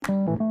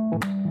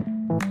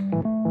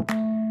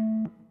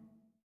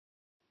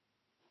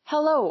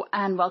Hello,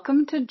 and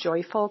welcome to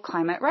Joyful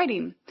Climate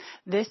Writing.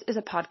 This is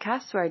a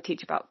podcast where I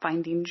teach about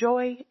finding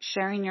joy,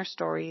 sharing your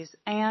stories,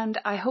 and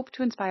I hope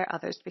to inspire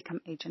others to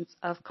become agents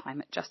of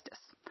climate justice.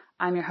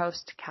 I'm your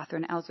host,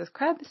 Catherine Ellsworth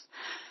Krebs,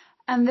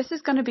 and this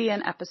is going to be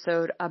an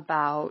episode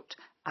about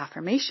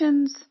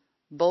affirmations,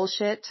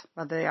 bullshit,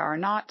 whether they are or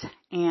not,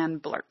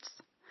 and blurts.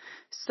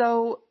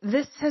 So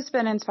this has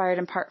been inspired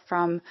in part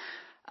from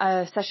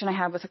a session I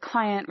had with a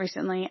client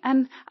recently,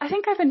 and I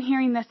think I've been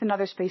hearing this in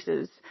other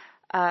spaces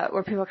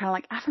where people are kind of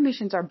like,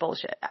 affirmations are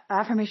bullshit.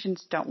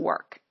 Affirmations don't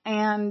work.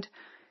 And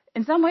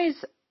in some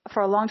ways,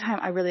 for a long time,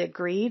 I really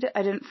agreed.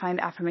 I didn't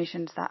find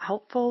affirmations that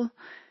helpful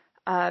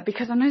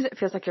because sometimes it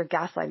feels like you're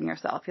gaslighting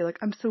yourself. You're like,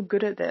 I'm so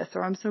good at this,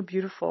 or I'm so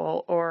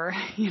beautiful, or,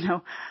 they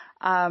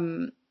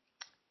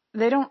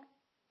don't,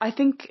 I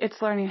think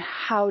it's learning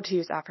how to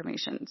use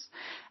affirmations.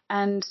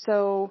 And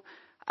so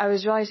I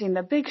was realizing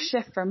the big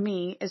shift for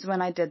me is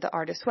when I did the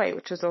Artist Way,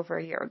 which was over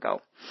a year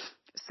ago.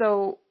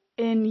 So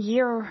in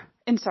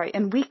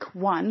week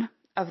 1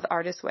 of the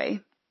Artist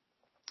Way,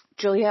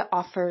 Julia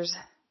offers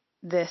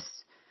this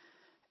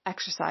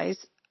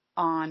exercise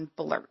on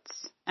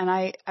blurts. And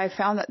I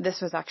found that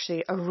this was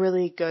actually a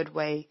really good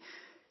way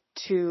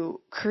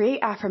to create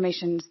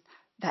affirmations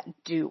that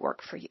do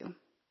work for you.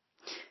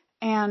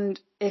 And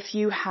if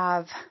you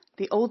have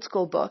the old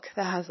school book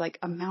that has like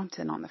a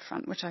mountain on the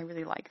front, which I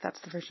really like,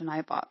 that's the version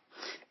I bought.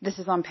 This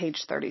is on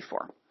page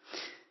 34.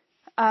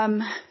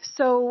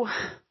 So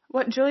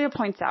what Julia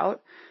points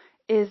out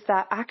is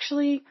that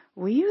actually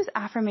we use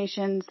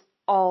affirmations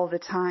all the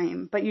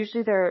time, but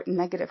usually they're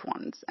negative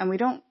ones, and we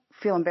don't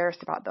feel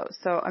embarrassed about those.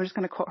 So I'm just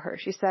going to quote her.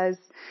 She says,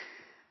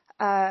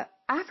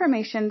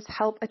 affirmations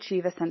help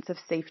achieve a sense of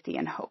safety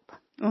and hope.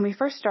 When we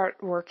first start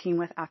working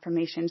with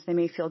affirmations, they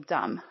may feel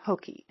dumb,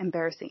 hokey,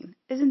 embarrassing.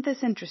 Isn't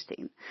this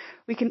interesting?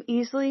 We can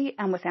easily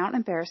and without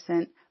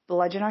embarrassment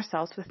bludgeon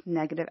ourselves with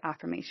negative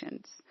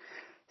affirmations,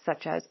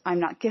 such as, I'm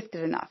not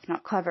gifted enough,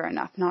 not clever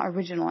enough, not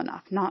original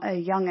enough, not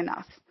young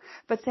enough.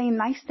 But saying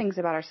nice things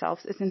about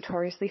ourselves is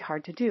notoriously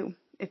hard to do.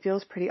 It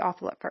feels pretty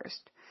awful at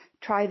first.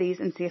 Try these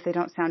and see if they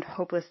don't sound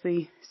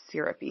hopelessly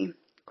syrupy.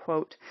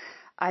 Quote,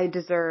 I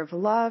deserve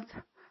love.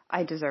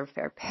 I deserve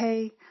fair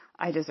pay.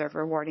 I deserve a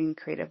rewarding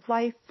creative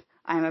life.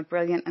 I am a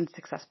brilliant and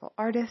successful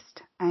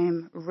artist. I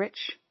am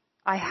rich.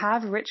 I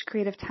have rich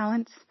creative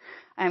talents.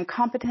 I am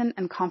competent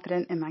and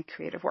confident in my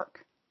creative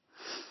work.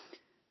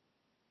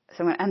 So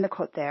I'm going to end the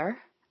quote there.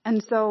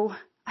 And so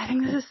I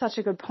think this is such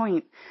a good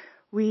point.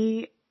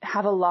 We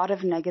have a lot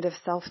of negative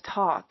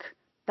self-talk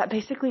that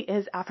basically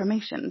is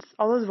affirmations.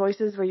 All those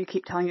voices where you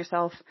keep telling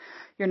yourself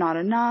you're not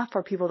enough,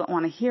 or people don't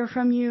want to hear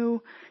from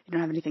you, you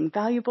don't have anything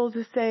valuable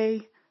to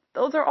say.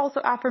 Those are also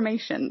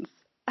affirmations.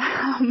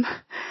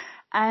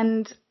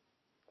 And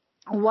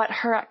what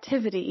her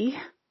activity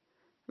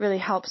really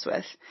helps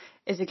with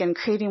is, again,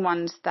 creating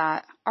ones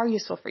that are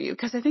useful for you.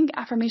 Because I think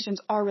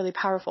affirmations are really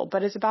powerful,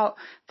 but it's about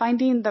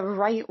finding the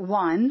right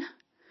one,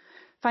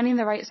 finding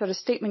the right sort of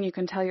statement you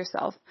can tell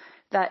yourself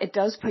that it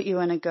does put you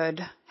in a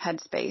good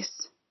headspace.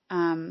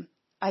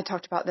 I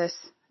talked about this,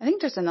 I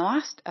think just in the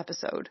last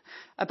episode,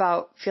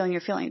 about feeling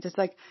your feelings. It's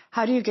like,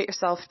 how do you get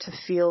yourself to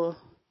feel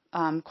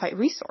quite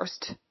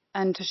resourced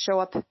and to show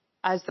up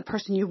as the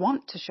person you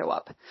want to show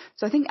up?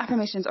 So I think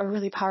affirmations are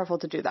really powerful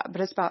to do that, but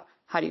it's about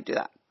how do you do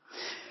that?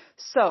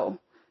 So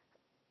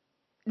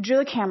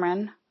Julia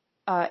Cameron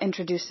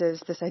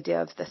introduces this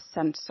idea of the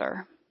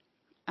censor,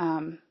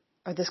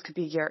 or this could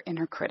be your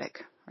inner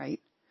critic,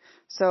 right?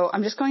 So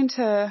I'm just going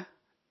to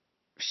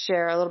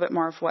share a little bit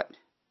more of what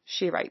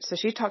she writes. So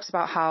she talks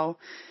about how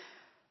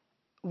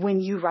when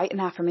you write an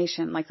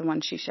affirmation like the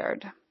one she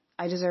shared,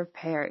 I deserve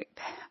fair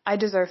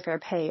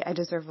pay, I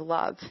deserve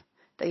love,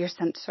 that your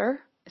censor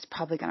is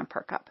probably going to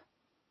perk up.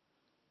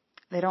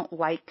 They don't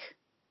like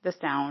the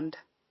sound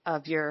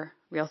of your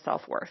real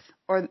self-worth,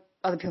 or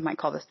other people might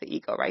call this the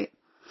ego, right?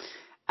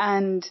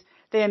 And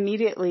they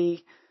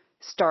immediately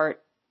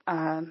start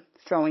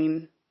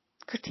throwing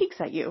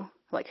critiques at you,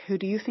 like, who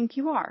do you think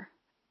you are?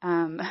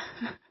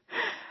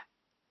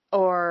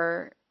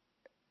 Or,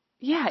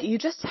 yeah, you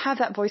just have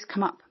that voice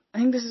come up. I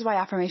think this is why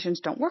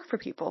affirmations don't work for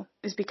people,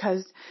 is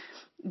because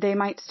they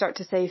might start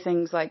to say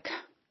things like,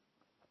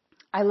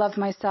 I love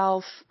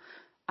myself,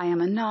 I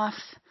am enough,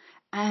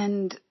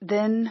 and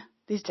then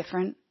these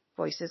different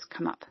voices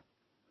come up.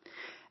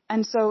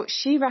 And so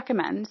she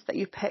recommends that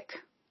you pick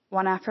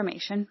one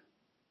affirmation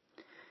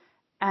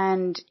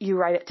and you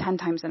write it 10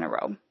 times in a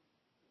row.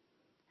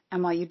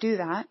 And while you do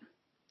that,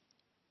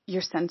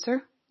 your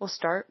censor will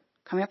start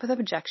coming up with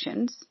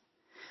objections,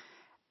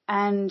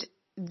 and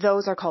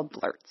those are called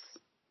blurts.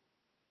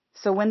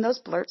 So when those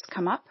blurts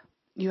come up,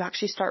 you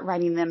actually start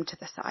writing them to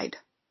the side.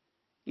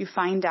 You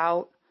find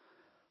out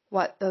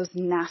what those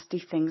nasty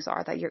things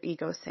are that your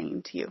ego is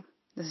saying to you.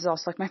 This is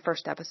also like my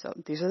first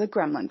episode. These are the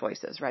gremlin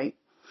voices, right?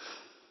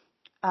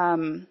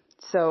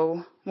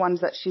 So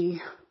ones that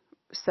she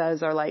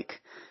says are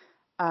like,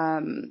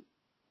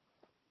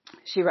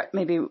 she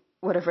maybe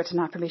would have written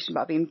an affirmation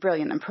about being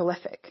brilliant and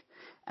prolific.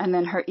 And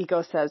then her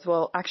ego says,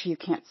 well, actually you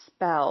can't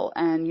spell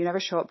and you never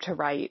show up to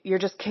write. You're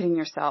just kidding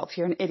yourself.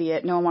 You're an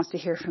idiot. No one wants to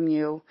hear from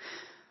you.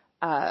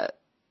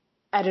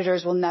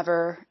 Editors will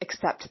never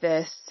accept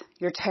this.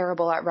 You're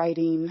terrible at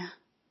writing.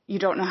 You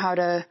don't know how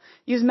to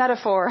use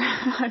metaphor.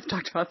 I've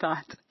talked about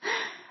that.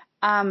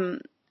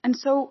 And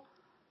so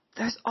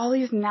there's all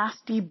these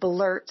nasty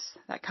blurts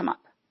that come up,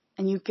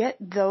 and you get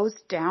those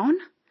down,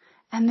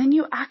 and then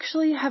you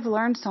actually have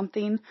learned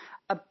something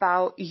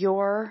about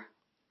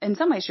in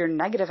some ways, your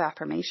negative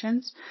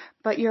affirmations,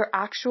 but your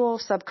actual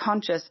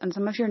subconscious and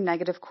some of your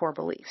negative core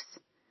beliefs.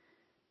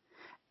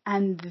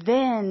 And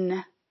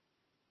then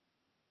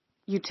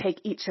you take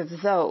each of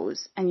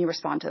those and you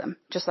respond to them,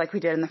 just like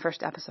we did in the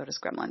first episode as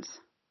Gremlins.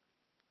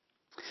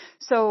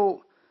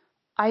 So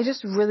I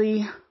just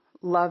really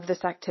love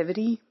this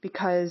activity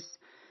because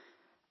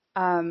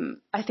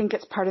I think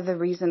it's part of the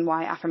reason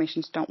why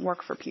affirmations don't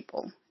work for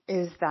people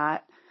is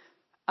that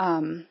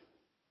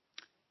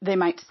they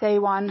might say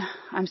one,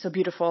 I'm so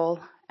beautiful,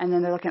 and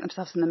then they're looking at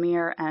themselves in the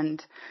mirror and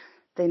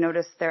they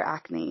notice their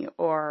acne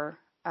or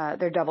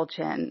their double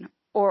chin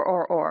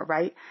or,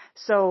 right?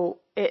 So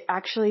it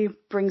actually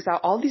brings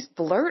out all these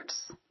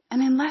blurts.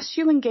 And unless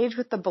you engage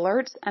with the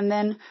blurts and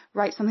then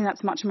write something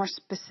that's much more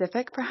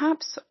specific,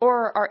 perhaps,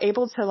 or are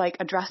able to like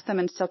address them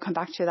and still come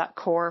back to that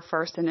core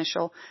first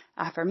initial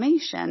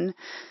affirmation,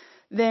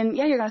 then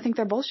yeah, you're going to think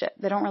they're bullshit.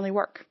 They don't really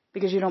work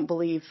because you don't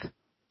believe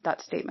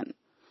that statement.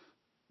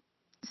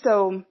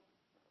 So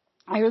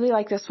I really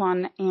like this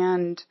one,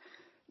 and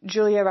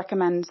Julia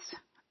recommends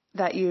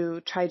that you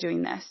try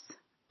doing this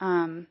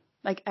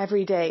like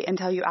every day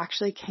until you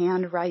actually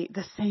can write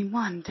the same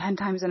one 10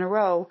 times in a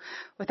row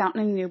without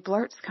any new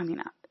blurts coming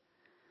up.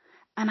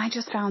 And I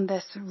just found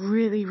this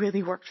really,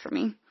 really worked for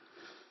me.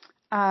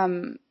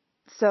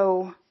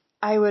 So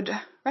I would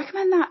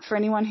recommend that for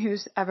anyone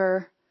who's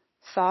ever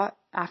thought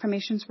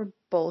affirmations were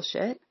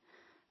bullshit.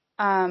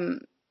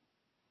 And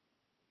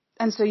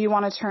so you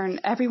want to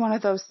turn every one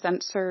of those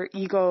censor,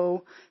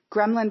 ego,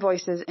 gremlin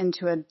voices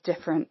into a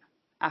different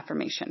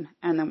affirmation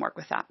and then work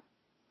with that.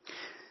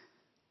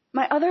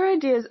 My other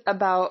ideas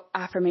about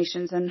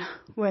affirmations and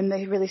when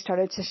they really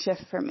started to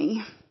shift for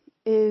me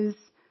is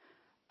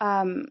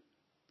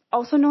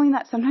also knowing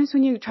that sometimes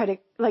when you try to,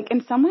 like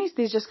in some ways,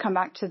 these just come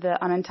back to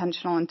the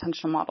unintentional,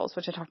 intentional models,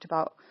 which I talked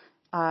about.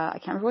 I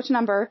can't remember which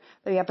number,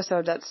 but the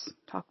episode that's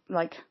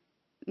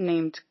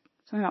named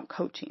something about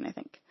coaching, I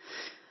think.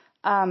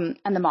 And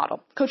the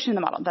model, coaching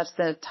the model. That's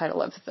the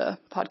title of the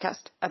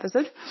podcast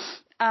episode.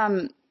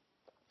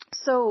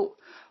 So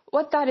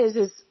what that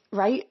is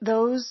right,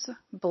 those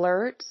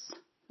blurts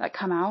that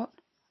come out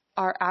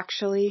are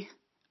actually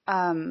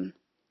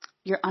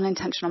your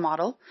unintentional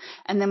model.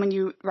 And then when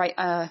you write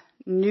a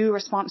new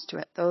response to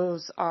it,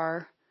 those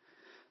are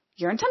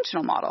your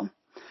intentional model.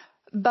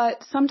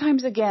 But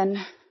sometimes,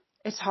 again,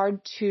 it's hard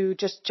to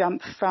just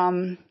jump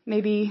from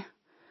maybe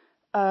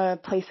a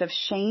place of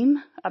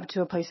shame up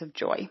to a place of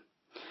joy.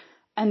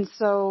 And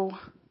so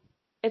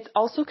it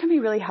also can be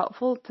really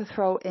helpful to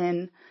throw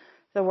in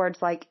the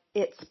words like,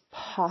 it's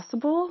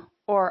possible,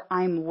 or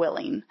I'm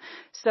willing.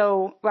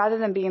 So rather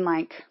than being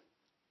like,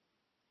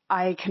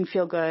 I can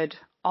feel good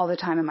all the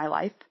time in my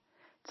life,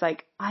 it's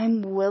like,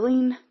 I'm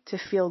willing to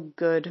feel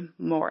good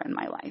more in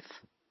my life.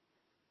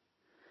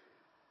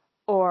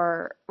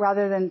 Or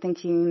rather than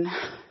thinking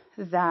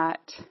that,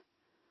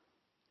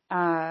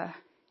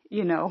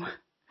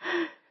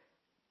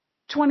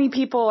 20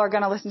 people are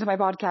going to listen to my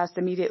podcast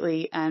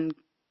immediately and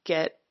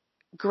get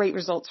great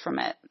results from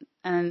it.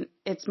 And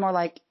it's more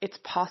like, it's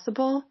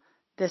possible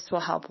this will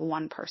help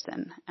one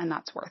person, and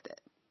that's worth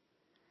it.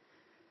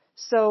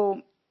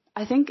 So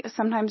I think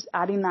sometimes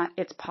adding that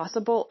it's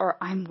possible or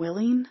I'm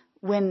willing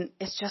when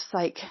it's just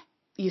like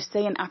you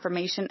say an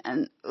affirmation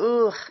and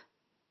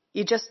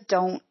you just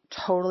don't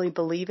totally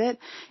believe it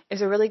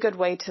is a really good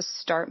way to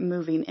start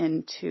moving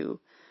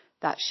into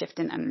that shift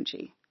in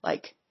energy.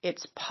 Like,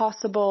 it's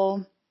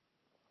possible.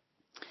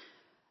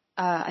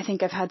 I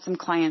think I've had some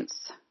clients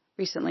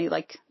recently,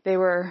 like they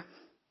were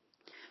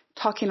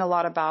talking a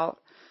lot about,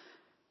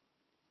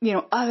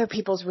 other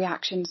people's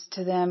reactions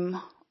to them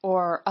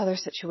or other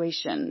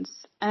situations.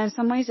 And in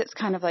some ways it's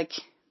kind of like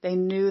they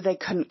knew they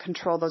couldn't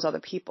control those other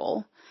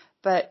people,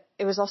 but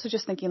it was also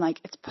just thinking like,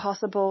 it's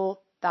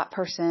possible that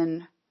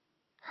person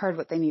heard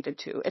what they needed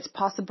to. It's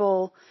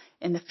possible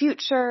in the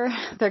future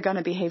they're going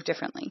to behave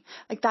differently.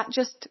 Like that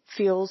just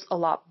feels a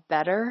lot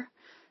better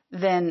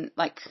than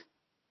like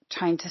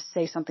trying to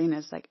say something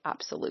as like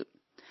absolute.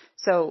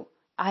 So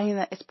I think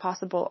that it's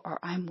possible or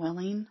I'm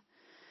willing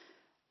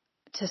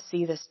to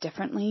see this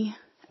differently,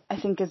 I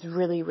think is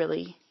really,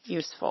 really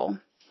useful.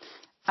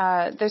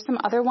 There's some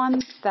other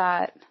ones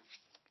that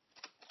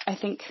I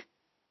think,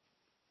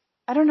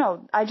 I don't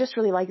know, I just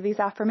really like these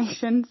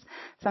affirmations.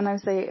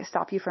 Sometimes they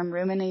stop you from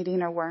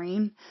ruminating or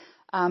worrying.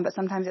 But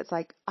sometimes it's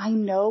like, I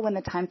know when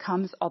the time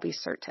comes, I'll be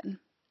certain.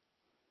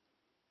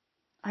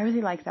 I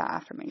really like that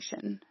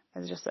affirmation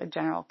as just a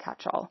general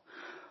catch-all.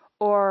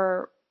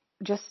 Or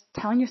just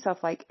telling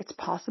yourself like, it's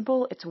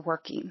possible, it's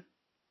working.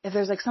 if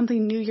there's like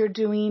something new you're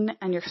doing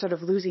and you're sort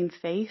of losing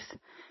faith,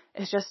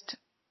 it's just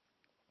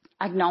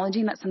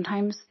acknowledging that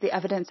sometimes the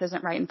evidence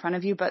isn't right in front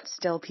of you, but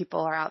still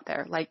people are out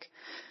there. Like,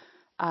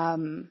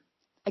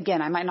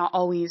 again, I might not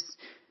always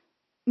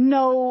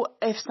know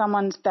if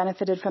someone's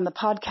benefited from the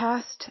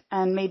podcast,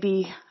 and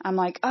maybe I'm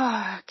like,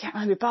 I can't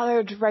really be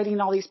bothered writing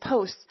all these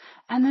posts.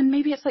 And then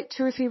maybe it's like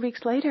 2 or 3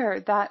 weeks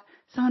later that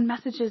someone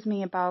messages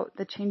me about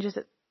the changes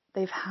that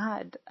they've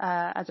had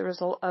as a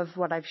result of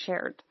what I've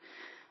shared.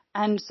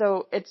 And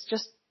so it's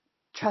just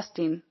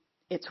trusting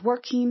it's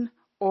working,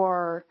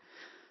 or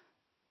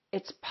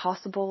it's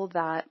possible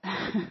that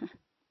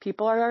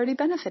people are already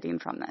benefiting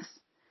from this.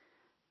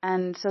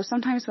 And so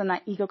sometimes when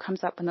that ego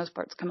comes up, when those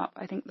parts come up,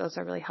 I think those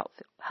are really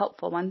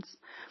helpful ones.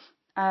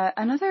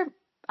 Another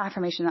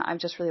affirmation that I've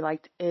just really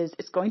liked is,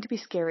 it's going to be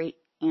scary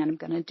and I'm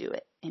going to do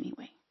it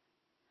anyway.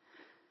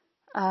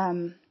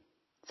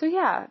 So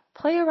yeah,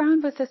 play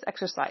around with this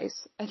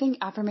exercise. I think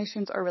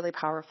affirmations are really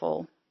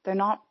powerful. They're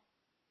not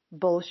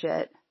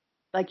bullshit.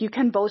 Like, you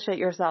can bullshit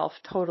yourself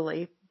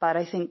totally, but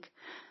I think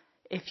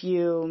if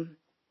you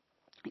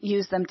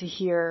use them to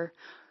hear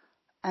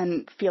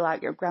and feel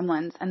out your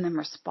gremlins and then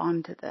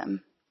respond to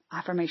them,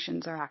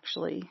 affirmations are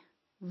actually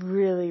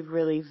really,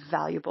 really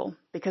valuable,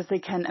 because they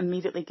can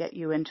immediately get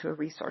you into a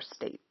resource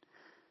state,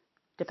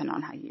 depending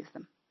on how you use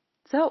them.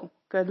 So,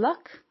 good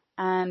luck,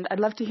 and I'd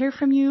love to hear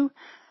from you.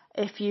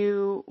 If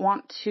you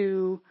want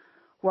to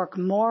work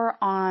more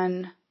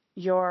on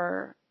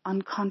your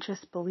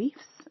unconscious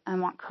beliefs and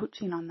want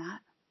coaching on that,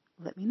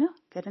 let me know.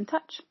 Get in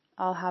touch.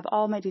 I'll have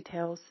all my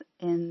details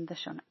in the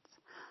show notes.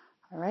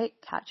 All right,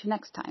 catch you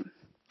next time.